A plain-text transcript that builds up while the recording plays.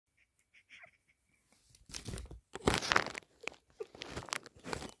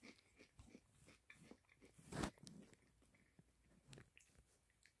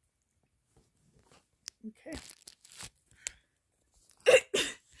Okay.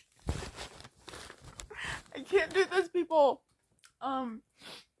 I can't do this, people.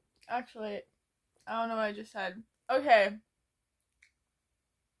 Actually, I don't know what I just said. Okay.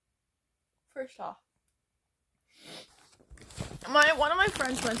 First off, one of my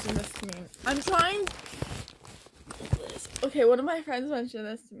friends mentioned this to me. Okay, one of my friends mentioned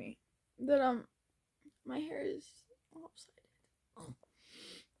this to me. That, my hair is lopsided.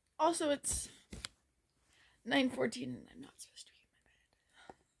 Also, it's 9:14 and I'm not supposed to be in my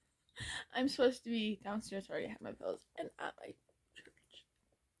bed. I'm supposed to be downstairs. I already had my pills and at my church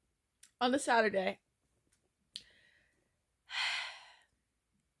on a Saturday.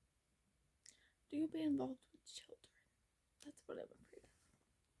 Do you be involved with children? That's what I'm afraid of.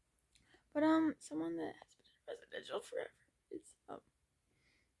 But someone that has been in residential forever is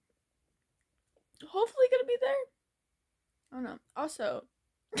hopefully gonna be there. I don't know. Also,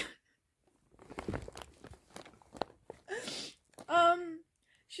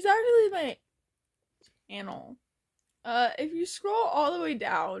 she's actually my channel. If you scroll all the way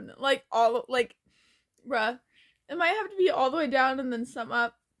down, bruh, it might have to be all the way down and then some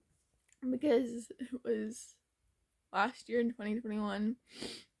up, because it was last year in 2021.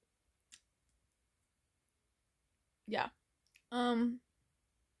 Yeah.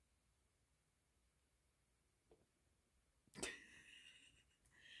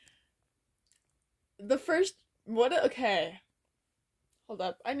 The first, okay. Hold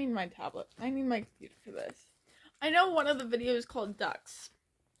up. I need my tablet. I need my computer for this. I know one of the videos called Ducks.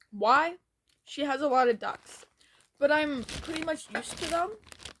 Why? She has a lot of ducks. But I'm pretty much used to them.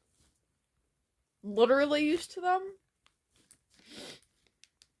 Literally used to them.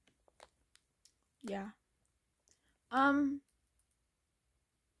 Yeah.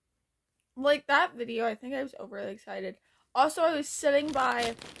 Like that video, I think I was overly excited. Also, I was sitting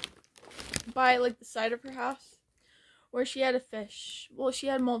by like the side of her house where she had a fish. Well, she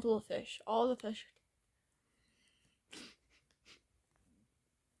had multiple fish. All the fish.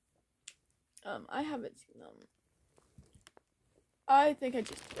 I haven't seen them. I think I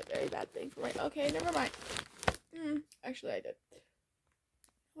just did a very bad thing for my... Okay, never mind. Actually, I did.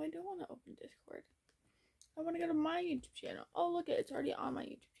 Oh, I don't want to open Discord. I want to go to my YouTube channel. Oh, look, it's already on my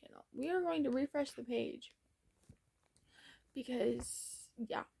YouTube channel. We are going to refresh the page. Because,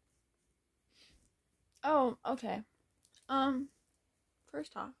 yeah. Oh, okay.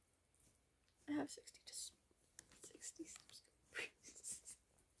 First off, I have 60 subscribers.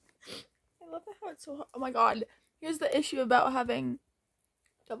 I love how it's so hard. Oh my god. Here's the issue about having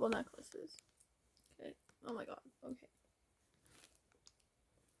double necklaces. Okay. Oh my god. Okay.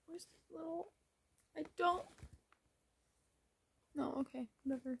 Where's the little... I don't... No, okay.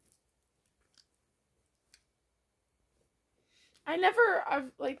 Whatever. I've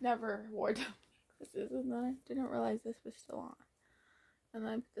never wore double necklaces, and then I didn't realize this was still on. And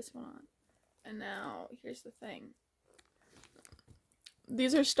then I put this one on. And now, here's the thing.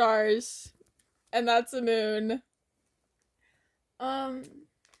 These are stars. And that's a moon. I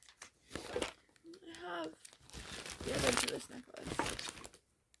have the other to this necklace.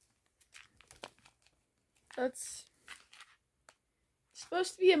 That's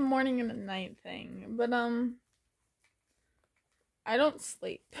supposed to be a morning and a night thing, but I don't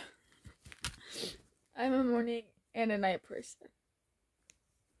sleep. I'm a morning and a night person.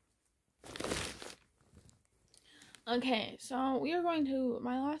 Okay, so we are going to...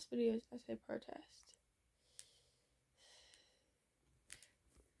 My last video is essay protest.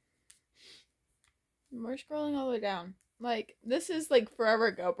 We're scrolling all the way down. Like, this is like forever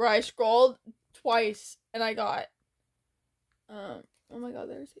ago. Bro, I scrolled twice and I got... oh my god,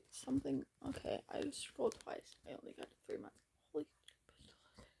 there's something... Okay, I just scrolled twice. I only got 3 months. Holy...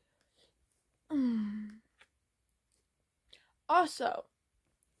 Also,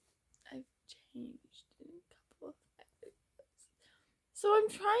 I've changed. So I'm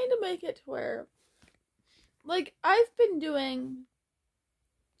trying to make it to where, like, I've been doing,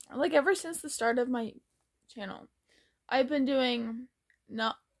 like, ever since the start of my channel, I've been doing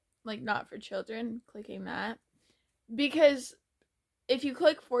not for children, clicking that, because if you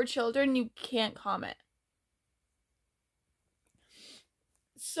click for children, you can't comment.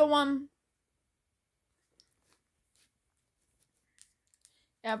 So,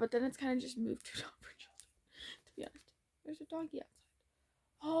 yeah, but then it's kind of just moved to not for children, to be honest. There's a doggy outside.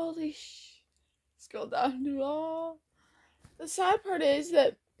 Holy sh... Scroll down to all. The sad part is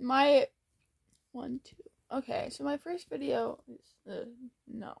that my... Okay, so my first video is...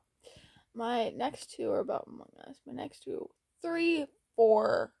 no. My next two are about Among Us. My next 2, 3,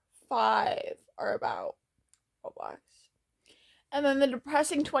 4, 5 are about Roblox. And then the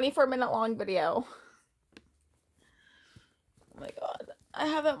depressing 24-minute long video I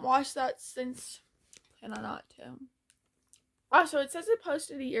haven't watched that since. Plan on not to. Also, it says it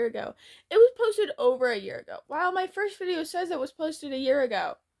posted a year ago. It was posted over a year ago. Wow, my first video says it was posted a year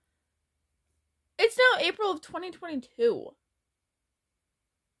ago. It's now April of 2022.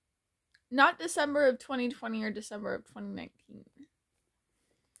 Not December of 2020 or December of 2019.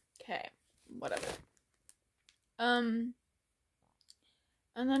 Okay, whatever. And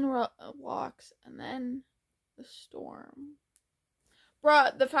then we're walks, and then the storm.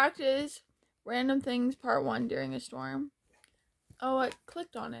 Bruh, the fact is, random things part 1 during a storm. Oh, I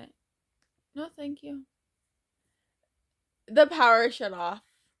clicked on it. No, thank you. The power shut off.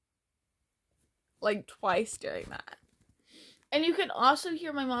 Like twice during that. And you can also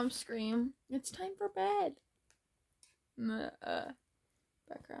hear my mom scream, "It's time for bed." In the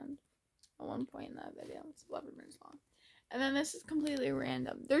background. At one point in that video. It's 11 minutes long. And then this is completely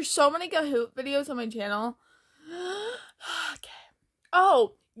random. There's so many Kahoot videos on my channel. Okay.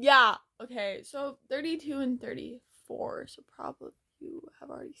 Oh, yeah. Okay, so 32 and 34. So probably you have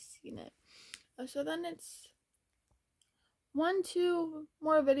already seen it. So then it's 2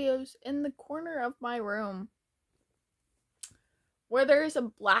 more videos in the corner of my room. Where there is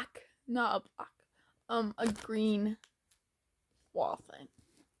a green wall thing.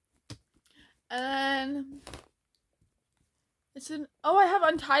 And then I have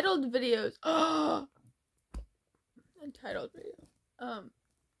Untitled videos. Untitled video.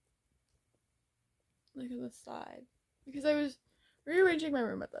 Look at the side. Because I was rearranging my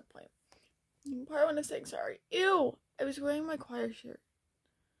room at that point. Part 1 is saying sorry. Ew! I was wearing my choir shirt.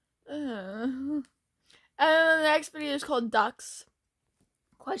 And then the next video is called Ducks.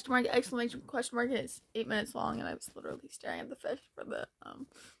 Question mark, exclamation, question mark. It's 8 minutes long, and I was literally staring at the fish for the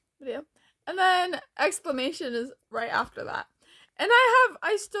video. And then exclamation is right after that. And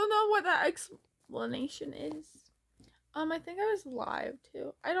I still know what that explanation is. I think I was live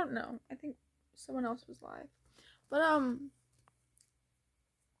too. I don't know. I think someone else was live. But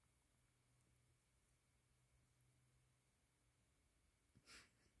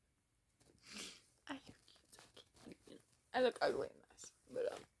I look ugly in this.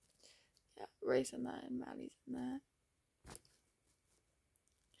 But yeah, Ray's in that and Maddie's in that.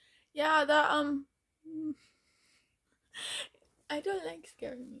 Yeah, that I don't like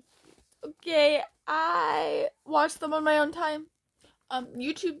scary movies. Okay, I watch them on my own time.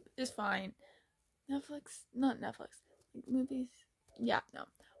 YouTube is fine. Netflix, not Netflix. Like movies. Yeah, no.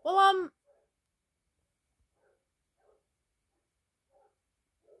 Well,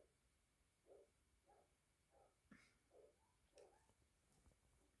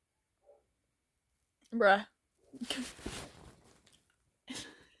 bruh.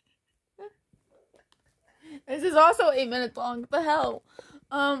 This is also 8 minutes long. What the hell?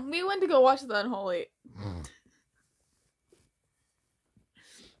 We went to go watch The Unholy.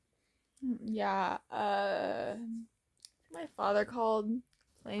 Yeah, my father called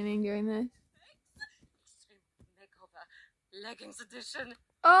complaining during this. Makeover leggings edition.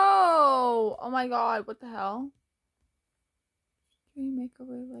 Oh my god, what the hell? Can we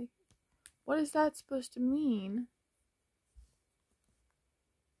makeover, like, what is that supposed to mean?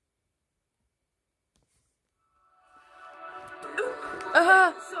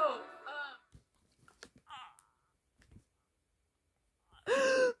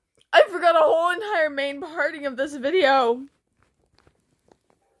 I forgot a whole entire main parting of this video.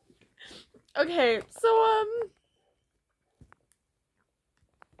 Okay, so,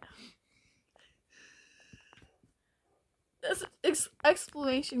 this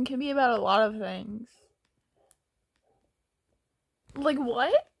explanation can be about a lot of things. Like,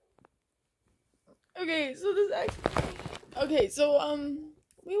 what? Okay, so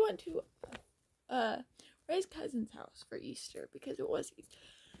we went to, Ray's cousin's house for Easter, because it was Easter.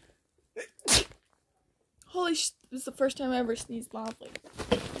 Holy sh! It was the first time I ever sneezed loudly.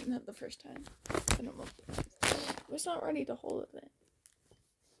 Not the first time. I don't know. I was not ready to hold it.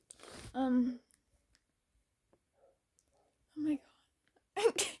 Oh my god.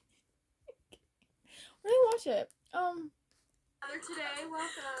 When I watch it, today,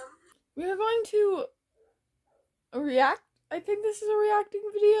 welcome. we are going to react. I think this is a reacting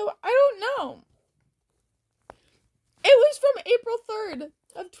video. I don't know. It was from April 3rd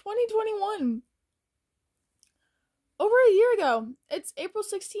of 2021. Over a year ago. It's April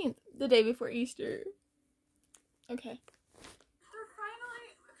 16th, the day before Easter. Okay. We're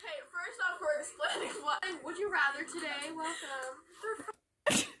finally... Okay, first off, we're explaining what... Would you rather today? Welcome.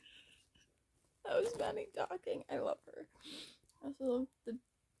 That was Maddie talking. I love her. I also love the...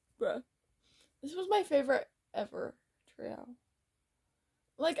 Bruh. This was my favorite ever trio.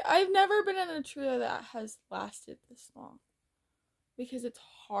 Like, I've never been in a trio that has lasted this long. because it's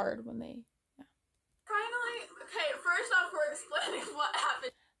hard when they. Yeah. Finally, okay, first off, we're explaining what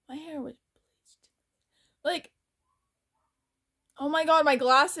happened. My hair was bleached. Like, oh my god, my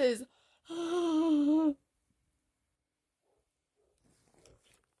glasses.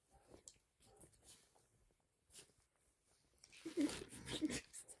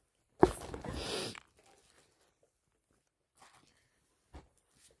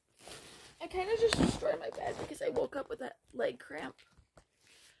 I kind of just destroyed my bed because I woke up with that leg cramp.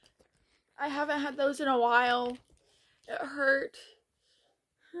 I haven't had those in a while. It hurt.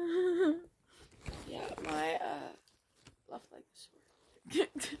 Yeah, my left leg is sore.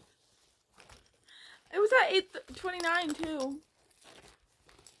 It was at 8:29 too.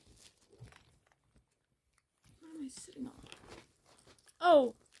 What am I sitting on?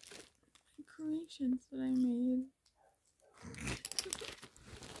 Oh, creations that I made.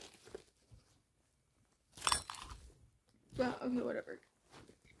 Well, okay, whatever.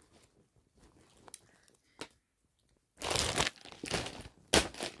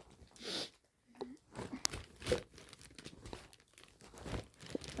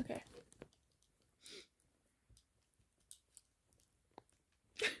 Okay.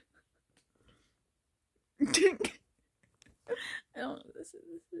 I don't know what this is.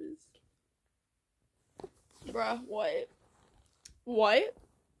 Bruh, what? What?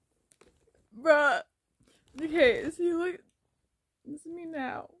 Bruh. Okay, see, look. This is me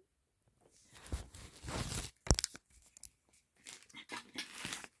now.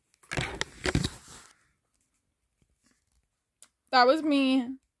 That was me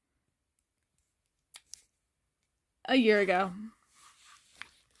a year ago.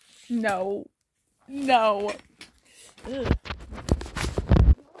 No. No. Ugh. I'll have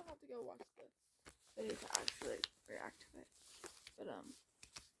to go watch the video to actually react to it. But,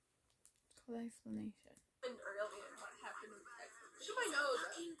 it's called explanation. Earlier, what happened with Texas? Shoot my nose.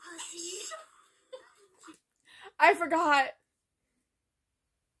 Pussy. I forgot.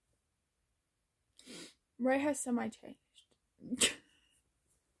 Ray has semi-changed.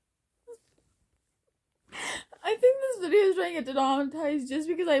 I think this video is trying to get demonetized just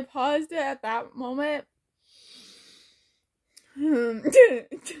because I paused it at that moment. When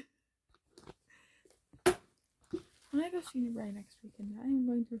I go see Ray next weekend, I am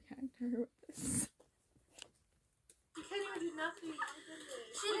going to react to her with this. You can't even do nothing.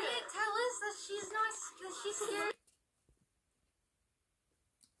 She didn't tell us that she's scared.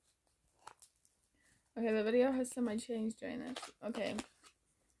 Okay, the video has semi-changed during this. Okay.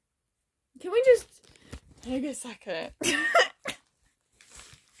 Can we just take a second? Bruh!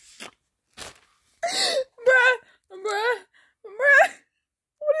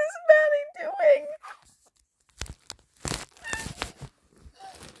 What is Maddie doing?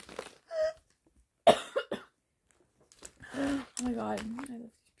 Oh my god. I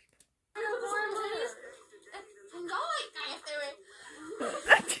love these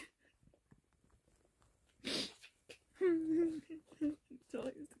Tell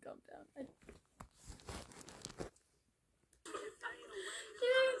her to calm down. She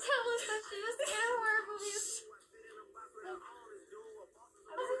didn't tell us that she was scared of horror movies.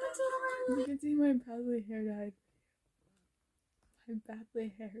 You can see my badly hair dyed. My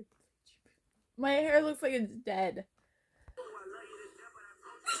badly haired. My hair looks like it's dead.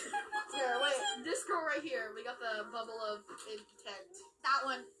 Here, wait. This girl right here. We got the bubble of intent. That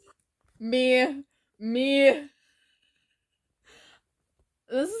one. Me.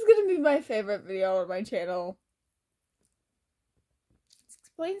 This is gonna be my favorite video on my channel. It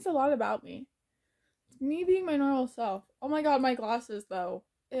explains a lot about me. Me being my normal self. Oh my god, my glasses though.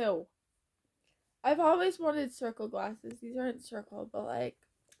 Ew. I've always wanted circle glasses. These aren't circle, but like,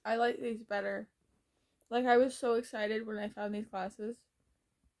 I like these better. Like, I was so excited when I found these glasses.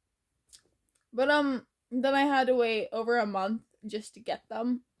 But, then I had to wait over a month just to get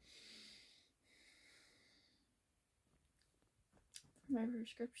them. My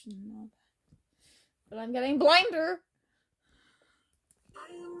prescription and all that. But I'm getting blinder.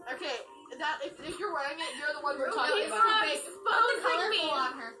 Okay, that if you're wearing it, you're the one we're talking It's about. not Put the exposing colorful me.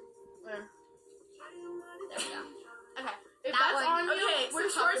 on her. Where? There we go. Okay. If That that's one. on you, Okay, we're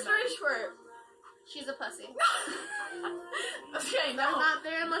so short short story short. She's a pussy. Okay, I'm no. not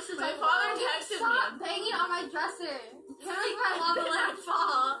there unless it's My like, father "Whoa, texted stop me. banging on my dresser. It's gonna make my lava lamp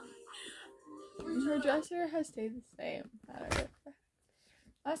fall." Her dresser has stayed the same.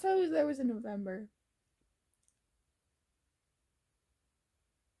 Last time I was there was in November.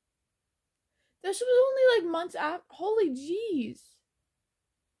 This was only like months after. Holy jeez.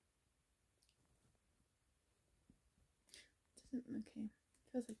 Okay.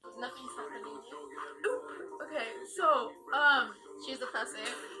 Feels like Nothing's happening. Okay, so, She's a pussy.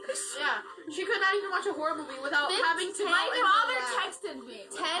 Yeah. She could not even watch a horror movie without having to. My father texted me.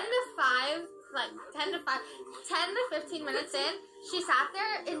 10 to 5, like 10 to 5, 10 to 15 minutes in, she sat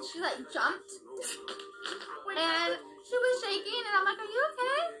there and she like jumped. And she was shaking and I'm like, are you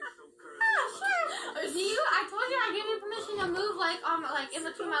okay? Yeah, sure. I told you I gave you permission to move like in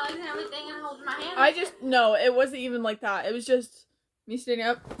between my legs and everything and hold my hand. No, it wasn't even like that. It was just me standing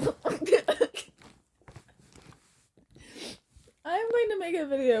up. I'm going to make a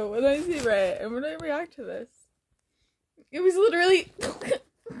video when I see Ray and when I react to this. It was literally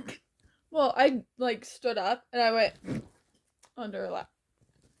well, I like stood up and I went under her lap.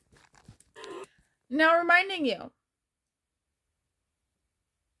 Now reminding you.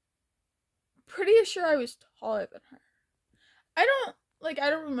 Pretty sure I was taller than her. I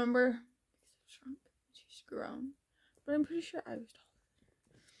don't remember. She's shrunk. She's grown. But I'm pretty sure I was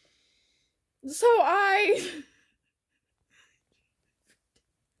taller. So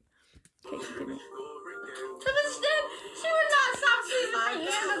Okay, continue. To this day, she would not stop squeezing my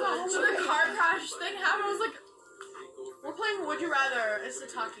hand. So the car crash thing happened. I was like, we're playing Would You Rather. It's the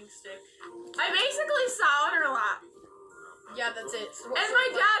talking stick. I basically sat on her lap. Yeah, that's it. So, and my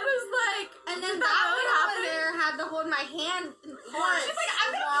dad was like, and then that one over there had to hold my hand. She's like,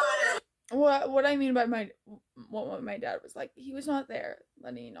 I'm gonna put her. What I mean by what my dad was like, he was not there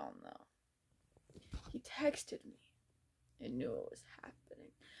letting you all know. He texted me and knew it was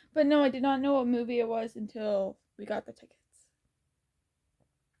happening. But no, I did not know what movie it was until we got the tickets.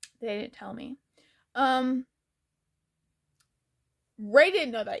 They didn't tell me. Ray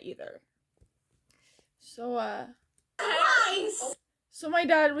didn't know that either. So, Nice. So my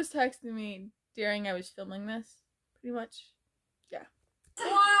dad was texting me during I was filming this, pretty much. Yeah.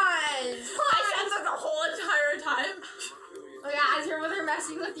 I said that the whole entire time. Oh yeah, as you're with her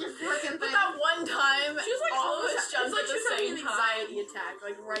messing with your freaking But thing. that one time, She was like, all of us jumped at the same time. anxiety attack,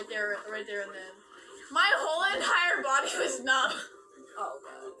 like right there and then. My whole entire body was numb. Oh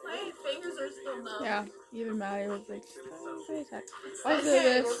god. My fingers are still numb. Yeah, even Maddie was like, "Hey, text."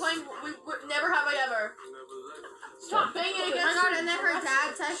 Okay, we're playing. We never have I ever. Stop banging Oh against. my god, and then her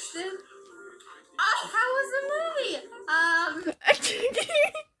dad texted. How was the movie?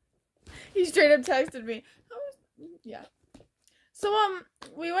 He straight up texted me. Yeah. So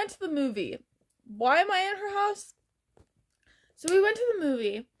we went to the movie. Why am I in her house? So we went to the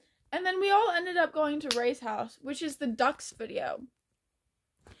movie, and then we all ended up going to Ray's house, which is the Ducks video.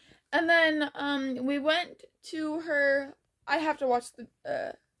 And then we went to her. I have to watch the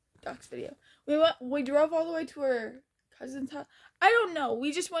Ducks video. We drove all the way to her cousin's house. I don't know.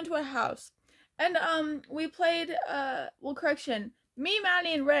 We just went to a house. And we played correction. Me,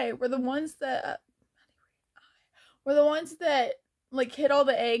 Maddie, and Ray were the ones that like hid all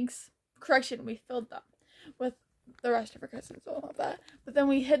the eggs. Correction, we filled them with the rest of her cousins, all of that. But then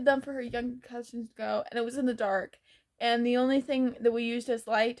we hid them for her young cousins to go, and it was in the dark. And the only thing that we used as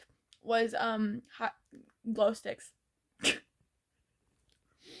light was hot glow sticks.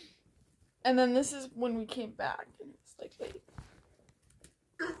 And then this is when we came back, and it's like late.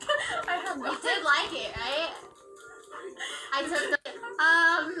 We did like it, right? I took the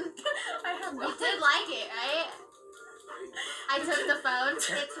We did like it, right? I took the phone.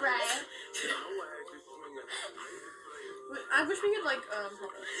 It's right. I wish we could like I was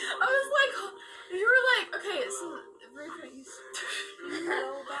like, you were like, okay, so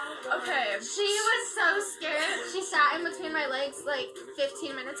okay. She was so scared. She sat in between my legs like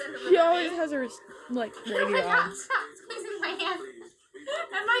 15 minutes into the She always has her like radio on. Stop squeezing my hand.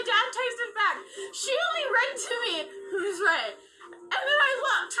 And my dad texted back. She only read to me, "Who's Ray?" And then I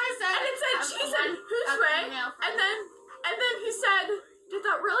looked. And it said, she said, "Who's Ray?" And then he said, "Did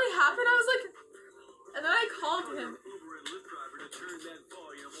that really happen?" I was like, and then I called him.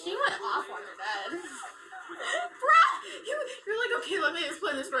 She went off on her dad. Bruh! You're like, okay, let me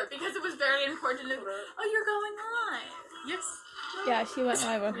explain this part because it was very important. Oh, you're going live. Yes. Yeah, she went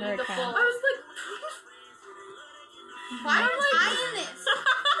live on her account. I was like, why am I in this?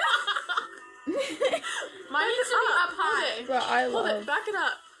 Mine needs to be up high. Bro, I Hold love. it, back it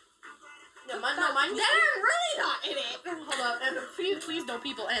up. Yeah, mine. Then I'm really not in it. Hold up, and please don't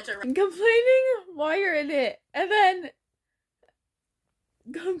people answer. Complaining while you're in it, and then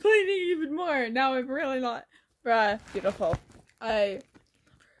complaining even more. Now I'm really not. Bruh, beautiful. I'm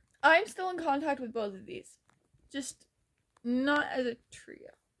still in contact with both of these. Just not as a trio.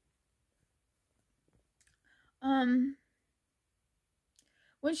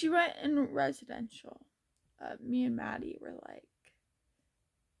 When she went in residential, me and Maddie were like,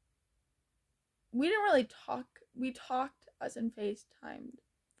 we didn't really talk. We talked as in FaceTime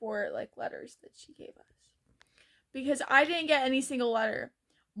for like letters that she gave us. because I didn't get any single letter.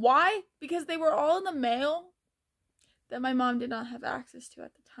 Why? Because they were all in the mail that my mom did not have access to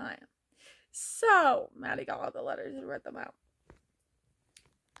at the time. So, Maddie got all the letters and read them out.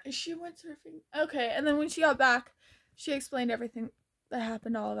 She went surfing. Okay, and then when she got back, she explained everything that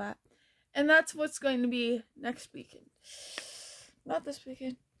happened, all of that. And that's what's going to be next weekend. Not this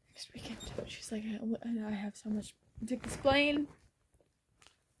weekend, next weekend. She's like, I have so much to explain.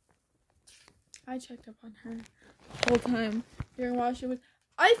 I checked up on her the whole time during while she was.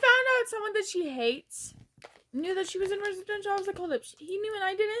 I found out someone that she hates knew that she was in residential. I was like, hold up, he knew and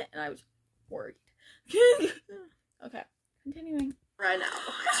I didn't, and I was worried. Okay, continuing. Right now.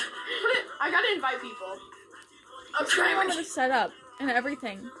 I gotta invite people. I'm trying to set up and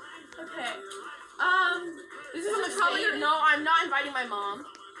everything. Okay. This is probably no. I'm not inviting my mom.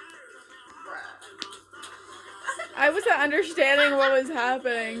 I wasn't understanding what was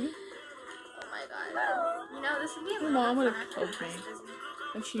happening. Oh my god. You know, this would be a My mom would have told me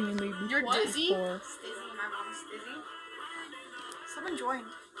if she knew me. You're dizzy? Stizzy, my mom's Stizzy. Someone joined.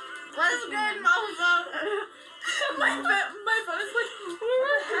 What's good, mama? my phone is like,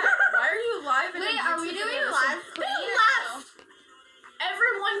 why are you live? Wait, are we doing live? They left.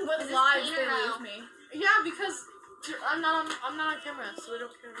 Everyone was live. They now? leave me. Yeah, because I'm not on camera, so they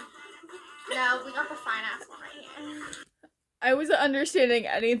don't care. No, we got the fine ass one right here. I wasn't understanding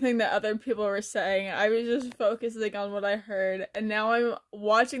anything that other people were saying. I was just focusing on what I heard. And now I'm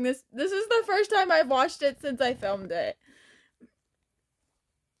watching this. This is the first time I've watched it since I filmed it.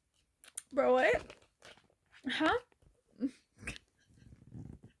 Bro, what? Huh?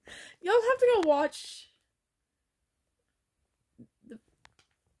 Y'all have to go watch.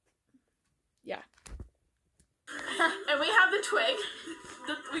 Yeah. And we have the twig.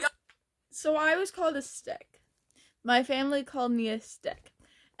 So I was called a stick. My family called me a stick.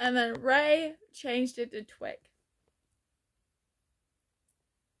 And then Ray changed it to twig.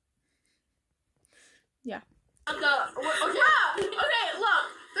 Yeah. Okay. Okay, look.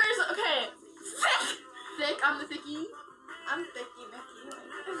 Thick. I'm the thickie. I'm thicky, Mickey.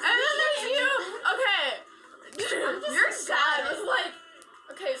 And then there's you. Okay. Your dad was like.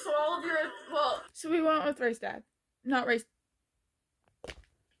 Okay, so all of your So we went with Ray's dad. Not Ray's.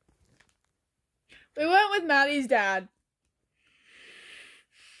 We went with Maddie's dad.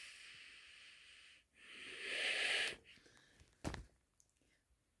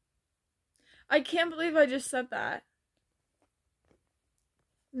 I can't believe I just said that.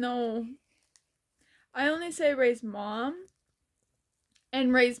 No. I only say Ray's mom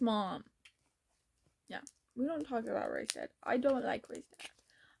and Ray's mom. Yeah, we don't talk about Ray's dad. I don't like Ray's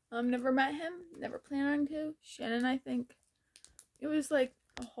dad. Never met him, never plan on to. Shannon, I think. It was like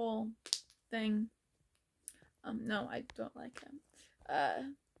a whole thing. No, I don't like him.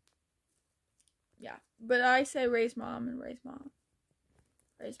 Yeah, but I say Ray's mom and Ray's mom.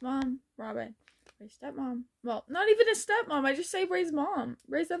 Ray's mom, Robin. Ray's stepmom. Well, not even a stepmom. I just say Ray's mom.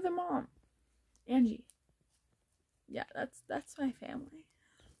 Ray's other mom. Angie. Yeah, that's my family.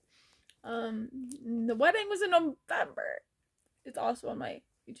 The wedding was in November. It's also on my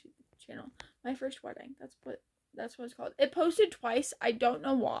YouTube channel. My first wedding. That's what it's called. It posted twice. I don't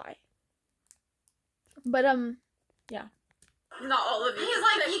know why. But yeah. not all of you. He's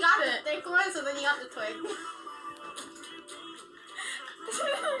like, you got the thick one, so then you got the twig.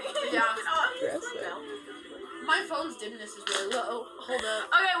 Yeah. My phone's dimness is really low. Hold up.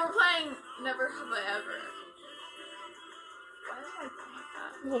 Okay, we're playing Never Have I Ever. Why is my phone like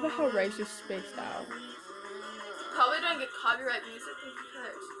that? I love how Ray's just spaced out. Probably don't get copyright music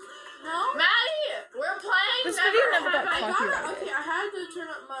because. No? Maddie! We're playing This video never got Have I Ever. copyrighted. Okay, I had to turn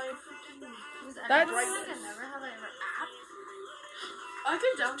up my freaking. That's- like a Never Have I Ever app. I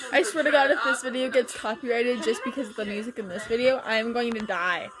can download I swear to God, if this app. video gets copyrighted just because of the music in this video, I am going to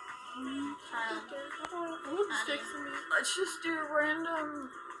die. Let's just do random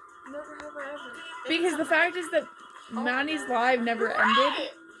Never Have I Ever. Because the fact is that Maddie's live never ended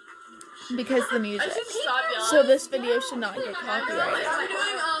because of the I music. should stop yelling. So this video should not get Are copyrighted. we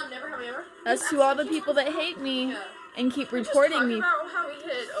doing Never Have I Ever? That's to all the people that hate me Yeah. and keep We just reporting talked me. about how we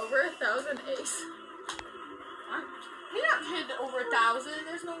hit over 1,000 eggs. We not hit over 1,000.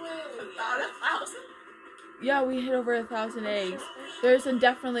 There's no way. About 1,000. Yeah, we hit over 1,000 eggs. There's a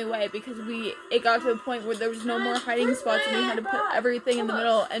definitely way because it got to a point where there was no more hiding spots and we had to put everything in the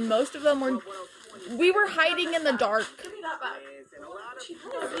middle, and most of them we were hiding in the dark. Give me that bag.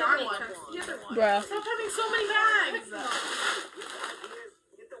 The dark one. The other one. Bruh. Stop having so many bags.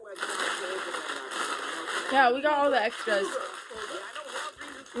 Yeah, we got all the extras.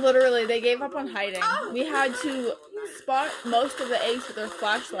 Literally, they gave up on hiding. We had to spot most of the eggs with our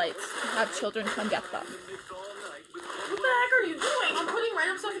flashlights to have children come get them. are you doing? I'm putting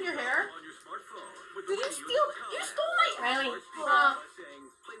random stuff in your hair. Did you steal? You stole my. Riley.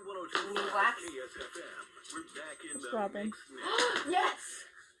 New wax. It's Robin. Yes.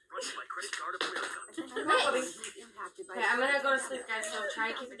 Okay, I'm gonna go to sleep, guys, so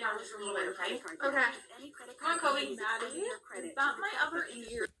try to keep it down just a little bit, okay? Okay. Come on, Kobe. Maddie. About my other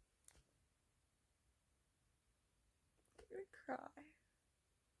ear. I'm gonna cry. I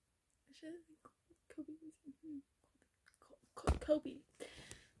should have called Kobe. Kobe.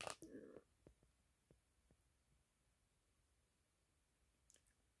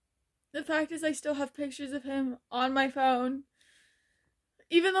 The fact is, I still have pictures of him on my phone.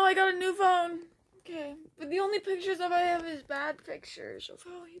 Even though I got a new phone. Okay. But the only pictures of I have is bad pictures of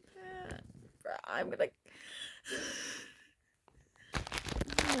how he bad. I'm gonna...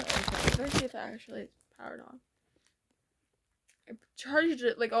 Okay, let's see if it actually is powered on. I charged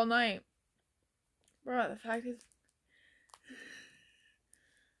it like all night. Bruh, the fact is...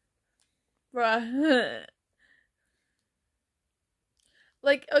 Bruh.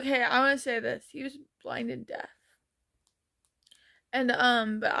 Like, okay, I want to say this. He was blind and deaf. And,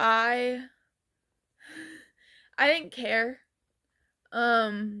 but I didn't care.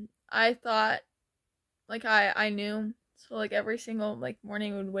 I thought, like, I knew. So, like, every single, like,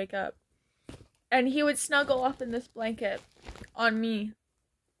 morning would wake up. And he would snuggle up in this blanket on me.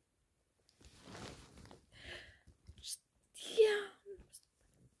 Just, yeah.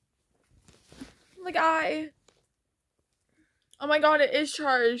 Like, oh my god, it is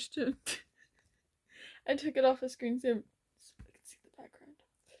charged. I took it off the screen so I can see the background.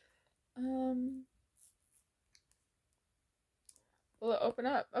 Will it open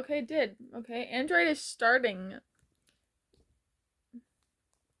up? Okay, it did. Okay, Android is starting.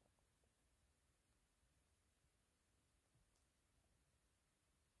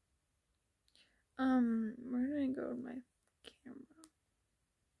 Where did I go with my camera?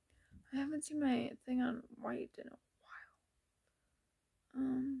 I haven't seen my thing on white in a while.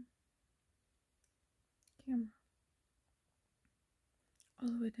 Camera. All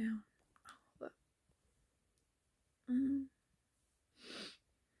the way down. Hold up.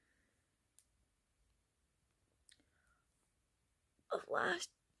 Of last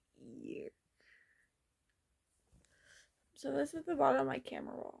year. So this is the bottom of my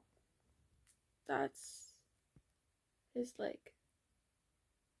camera roll. That's his leg.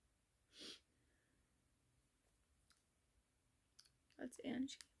 That's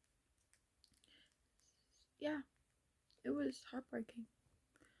Angie. Yeah, it was heartbreaking.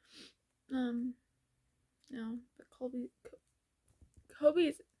 No, but Kobe's,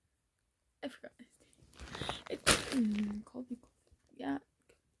 I forgot his name. It's Colby. Yeah,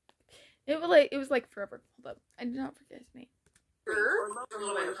 it was like forever. Hold up, I did not forget his name.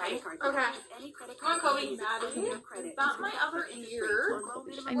 Okay. Come on, Kobe. Maddie. About my other ear.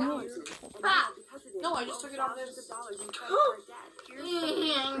 I know it's That. No, I just took it off this. This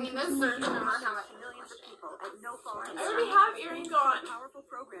surgeon number, how much? I already have earrings on. Powerful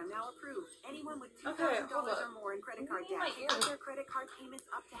program now approved. Anyone with Okay, $2,000 hold up. or more in credit card Give me my debt, ear. cut their credit card payments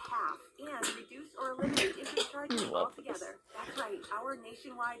up to half and reduce or eliminate interest charges altogether. That's right. Our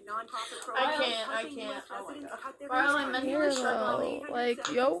nationwide nonprofit program is helping can't. U.S. residents cut their Well, credit I'm card mentally payments. struggling. Call Like,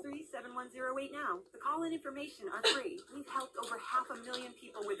 yo. 800-763-7108 now. The call-in information are free. We've helped over 500,000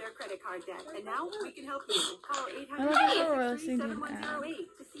 people with their credit card debt, and now we can help you. Call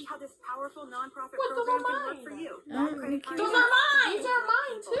 800-763-7108 to see how this powerful nonprofit What, those program are can work mine? for you. Oh, Credit card Those debt. are mine. These are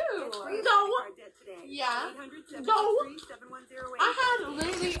mine too. No. Yeah. No. I had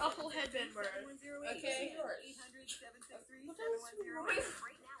literally a whole headband bird. Okay.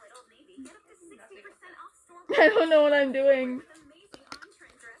 I don't know what I'm doing.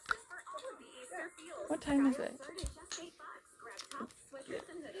 What time is it?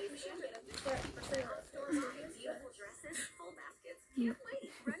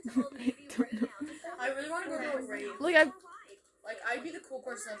 I really want to go to a rave. Look, Like, I'd be the cool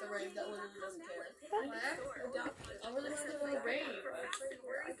person at the rave that literally doesn't care. I really want to go to a rave.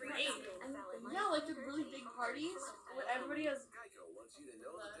 Yeah, like the really big parties where everybody has.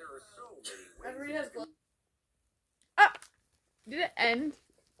 Everybody has. Ah! Did it end?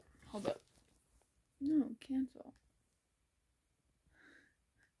 Hold up. No, cancel.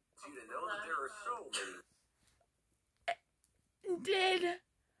 Did.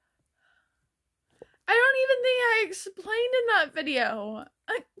 I don't even think I explained in that video.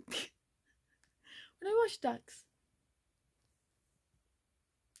 When I watch Ducks.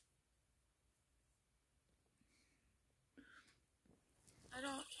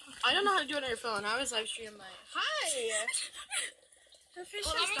 I don't know how to do it on your phone. I was live streaming my. Hi! Her fish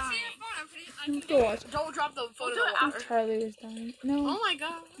Well, is let me see dying. your phone. I'm pretty. I can Go watch. Don't drop the photo. do it of water. after. Charlie was dying. No. Oh my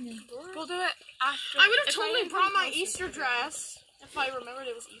god. Yeah. We'll do it after. I would have if totally didn't brought come my closer Easter to it. dress if I remembered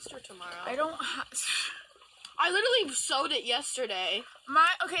it was Easter tomorrow. I don't have. I literally sewed it yesterday.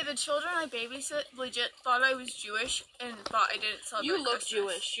 The children I babysit legit thought I was Jewish and thought I didn't celebrate You look Christmas.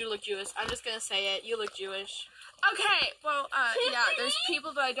 Jewish. You look Jewish. I'm just gonna say it. You look Jewish. Okay, well, yeah, there's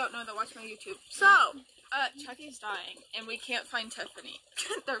people that I don't know that watch my YouTube. So, Chucky's dying, and we can't find Tiffany.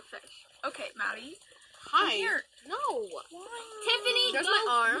 They're fish. Okay, Maddie. Hi. Come here. No. Tiffany, There's go. my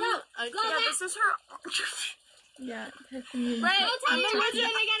arm. Go. Okay. Go Yeah, back. this is her. Yeah. Tiffany. Ray, Go tell I'm your allergic.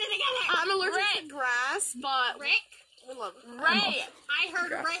 husband together. I'm allergic to grass, but Rick, we love it. Ray, I heard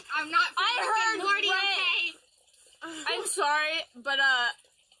Grass. Rick. I'm not. I heard Morty. Ray. Okay. I'm sorry, but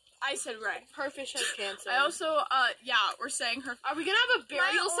I said Ray. Her fish has cancer. I also, we're saying her. Are we gonna have a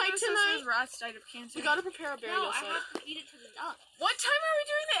burial My site older tonight? sister's rats died of cancer. We gotta prepare a burial No, I site. have to feed it to the duck. What time are we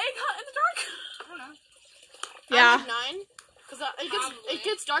doing the egg hunt in the dark? I don't know. Yeah. At 9? Because it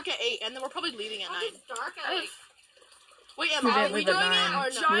gets dark at 8, and then we're probably leaving at 9. It's dark at like. Wait, We are didn't we leave at doing it 9. or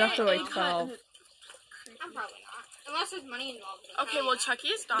We not? have to wait Egg hunt. 12. I'm probably not. Unless there's money involved. Okay, well, Chucky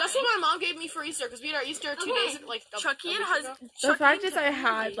is dying. That's what my mom gave me for Easter, because we had our Easter 2 Okay. days, like, Chucky a and week husband. ago. The fact is, I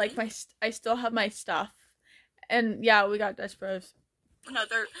had like I still have my stuff, and yeah, we got Dutch Bros. No,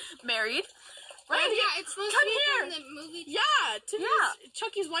 they're married. Oh, yeah, it's supposed Come to be here. from the movie. Yeah, Tiffany's,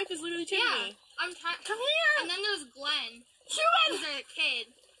 Chucky's wife is literally Tiffany. I'm trying. Come here. And then there's Glenn, Human. who's a kid.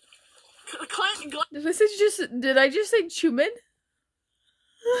 Did I just say Chuman?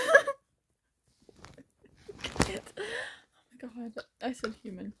 Oh my god, I said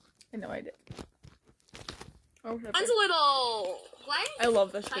human. I know I did. Oh, whatever. Mine's a little... Glenn? I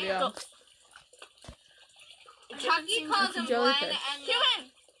love this video. Chucky calls him Glenn, jellyfish. and then,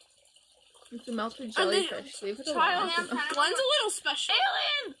 Human. It's a melted And then- jellyfish. Leave it Child- alone. and then I'm Glenn's a little special.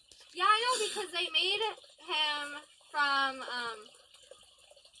 Alien. yeah, I know because they made him from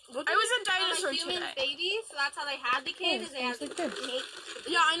I was a dinosaur a human today. baby, so that's how they had the kid. Yeah, Is they had to sounds like make.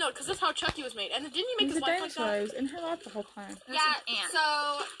 Yeah, I know, because that's how Chucky was made. And then didn't you make He's his a wife like dinosaur. I that? was in her lap the whole time. There's Yeah, an ant.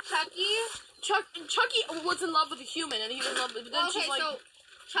 so Chucky was in love with a human, and he was in love with... But then okay, she's like... so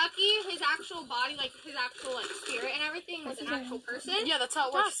Chucky, his actual body, like his actual like spirit and everything, was an actual person. Yeah, that's how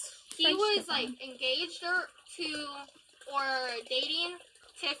it works. He Thanks, was Stefan. like engaged or dating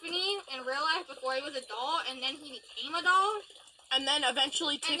Tiffany in real life before he was a doll, and then he became a doll. And then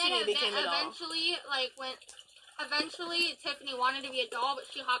eventually Tiffany became a doll. Eventually Tiffany wanted to be a doll, but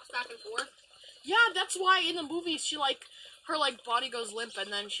she hops back and forth. Yeah, that's why in the movies she like... Her like body goes limp,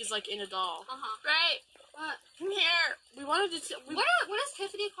 and then she's like in a doll. Right. Come here. We wanted to... What is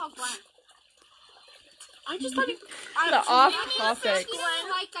Tiffany called Glenn? I just thought... The off topic. He doesn't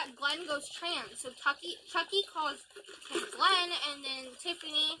like that Glenn goes trans, so Chucky calls him Glenn, and then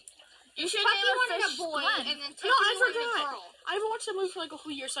Tiffany. You should Chucky name a wanted fish a boy, Glenn. and then No, Tiffany I wanted a forgot. girl. I haven't watched that movie for like a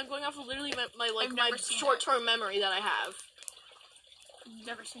whole year, so I'm going off of literally my I've never seen it. short-term memory that I have.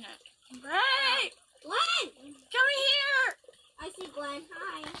 Never seen it. Ray, Glenn! come here. I see Glenn.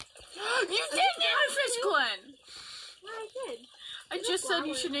 Hi. You did name a fish Glenn. Yeah, I did. I just said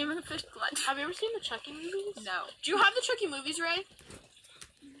you should name a fish Glenn. Have you ever seen the Chucky movies? No. Do you have the Chucky movies, Ray?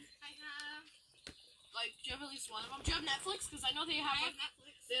 I have. Like, do you have at least one of them? Do you have Netflix? Because I know they have. I have Like,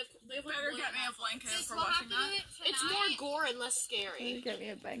 Netflix. they have like Better one get me a app. blanket Sis, for we'll have watching to do that. it tonight. It's more gore and less Can scary. you get me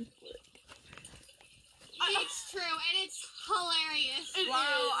a bank? It's true, and it's hilarious.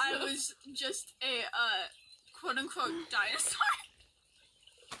 Wow, I was just a quote-unquote dinosaur.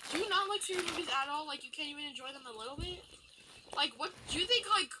 Do you not like scary movies at all? Like, you can't even enjoy them a little bit? Like, what do you think?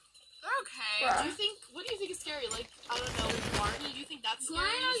 Like, Okay. Bruh. what do you think is scary? Like, I don't know, Barney. Do you think that's Glenn,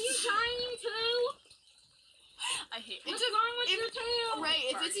 scary? are you dying too? I hate What's it. wrong with your tail? Ray,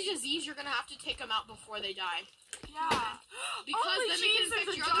 if it's a disease, you're gonna have to take them out before they die. Yeah. Because Holy then jeez, they can there's infect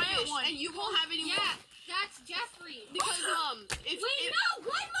a your other giant fish, one. and you won't have any more. Yeah, that's Jeffrey. Because if No,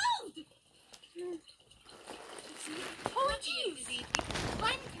 Glenn moved. Holy jeez.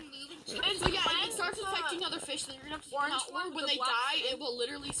 Glenn can move and chew. and so yeah, if it starts Mine's, infecting other fish, then you're gonna have to take them orange out. Or one when with they the black die, fin. it will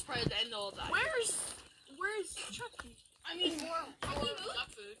literally spread and they'll die. Where's Chucky? I mean, more moved? duck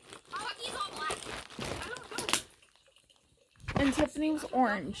food. Chucky's all black. I don't know. And Tiffany was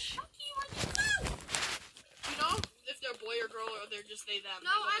orange. Chucky, where'd you go? You know, if they're boy or girl, or they're just they them.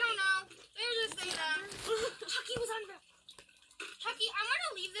 No, I don't know. They're just say them. Chucky was under. Chucky, I'm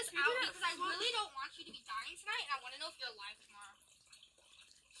gonna leave this out because I really don't want you to be dying tonight, and I want to know if you're alive tomorrow.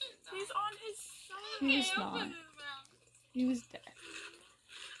 He's on his side. He was not. He was dead.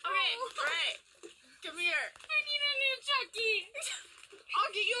 Okay, Ray, come here. I need a new Chucky.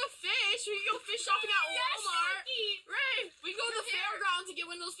 I'll get you a fish. We can go fish shopping at Walmart. Chucky. Ray, we go to the fairgrounds.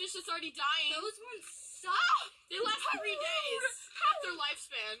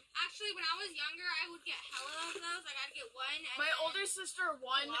 again. Actually, when I was younger, I would get hella of those. Like, I'd get one. And My then older sister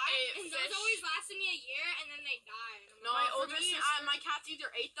won a and fish. those always lasted me a year, and then they died. No, My for older me, sister- my cats either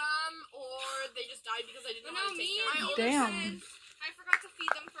ate them or they just died because I didn't know how to take me care of and them. Peter Damn. said I forgot to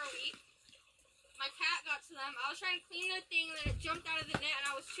feed them for a week. My cat got to them. I was trying to clean the thing, and then it jumped out of the net, and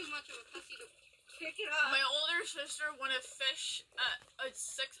I was too much of a pussy to pick it up. My older sister won a fish at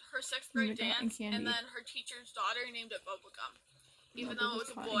her sixth grade Cotton dance, candy. and then her teacher's daughter named it Bubblegum. Even No, though it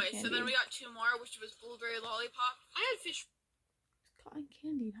was a boy. So then we got 2 more, which was Blueberry Lollipop. I had fish. Cotton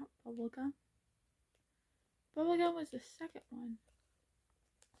candy, not bubblegum. Bubblegum was the second one.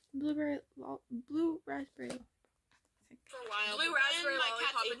 Blue raspberry. For a while. Blue but Raspberry then my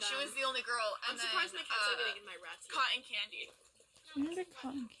cats Lollipop, ate and she them. was the only girl. I'm And surprised then, my cats are getting in my rats. Cotton candy. Where's the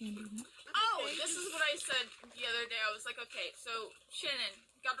cotton candy? Oh, this is what I said the other day. I was like, okay, so Shannon,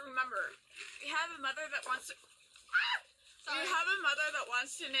 you gotta remember, we have a mother that wants to. Sorry. We have a mother that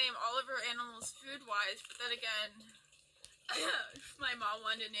wants to name all of her animals food-wise, but then again, my mom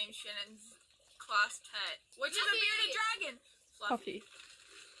wanted to name Shannon's class pet, which is a bearded dragon. Fluffy.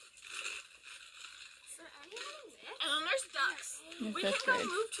 Is there anyone in this? And then there's ducks. In We fifth can go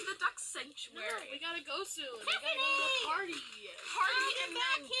grade. move to the duck No, sanctuary. we gotta go soon. We gotta go to a party. Party and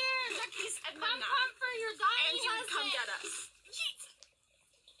Back then here. duckies and Come, then come for your dying and you can come husband. get us. Yeet.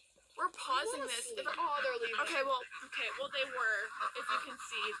 We're pausing this. Oh, they're leaving. Okay, well, they were. If you can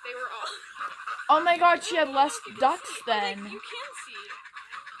see, they were all. Oh my god, she had less ducks then. You can see.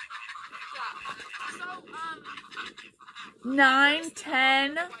 Yeah. So, 9,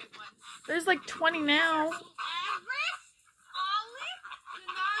 10. white ones. There's like 20 now. Everest, Olive,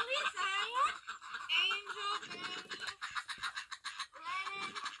 Denali, Saya, Angel, Danny,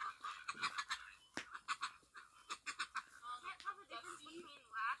 Lennon. Can't tell the difference between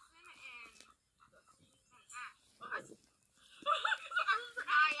Lassen and Ash.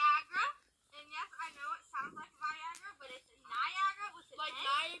 Niagara. And yes, I know it sounds like Viagra, but it's Niagara with an Like N.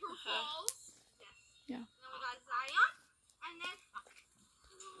 Niagara Falls. Yes. Yeah. And then we got Zion. And then that was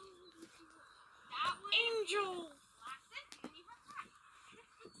Angel. Lassen. And then you have that.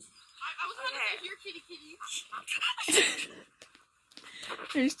 I was about to Okay. say, here, kitty, kitty.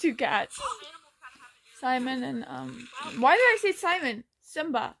 There's 2 cats. Animals gotta have an ear. Simon and why did I say Simon?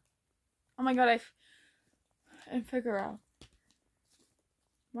 Simba. Oh my god, and Figaro.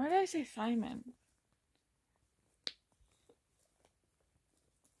 Why did I say Simon?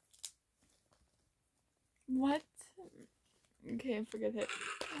 What? Okay, forget it.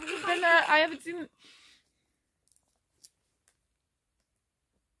 I haven't seen it.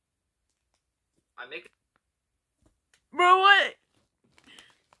 I make Bro, what?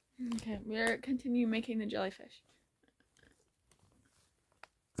 Okay, we're continue making the jellyfish.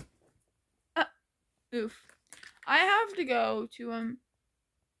 Oof. I have to go to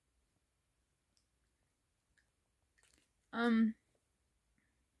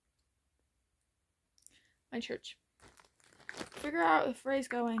my church. Figure out if Ray's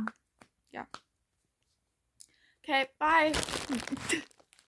going. Yeah. Okay, bye.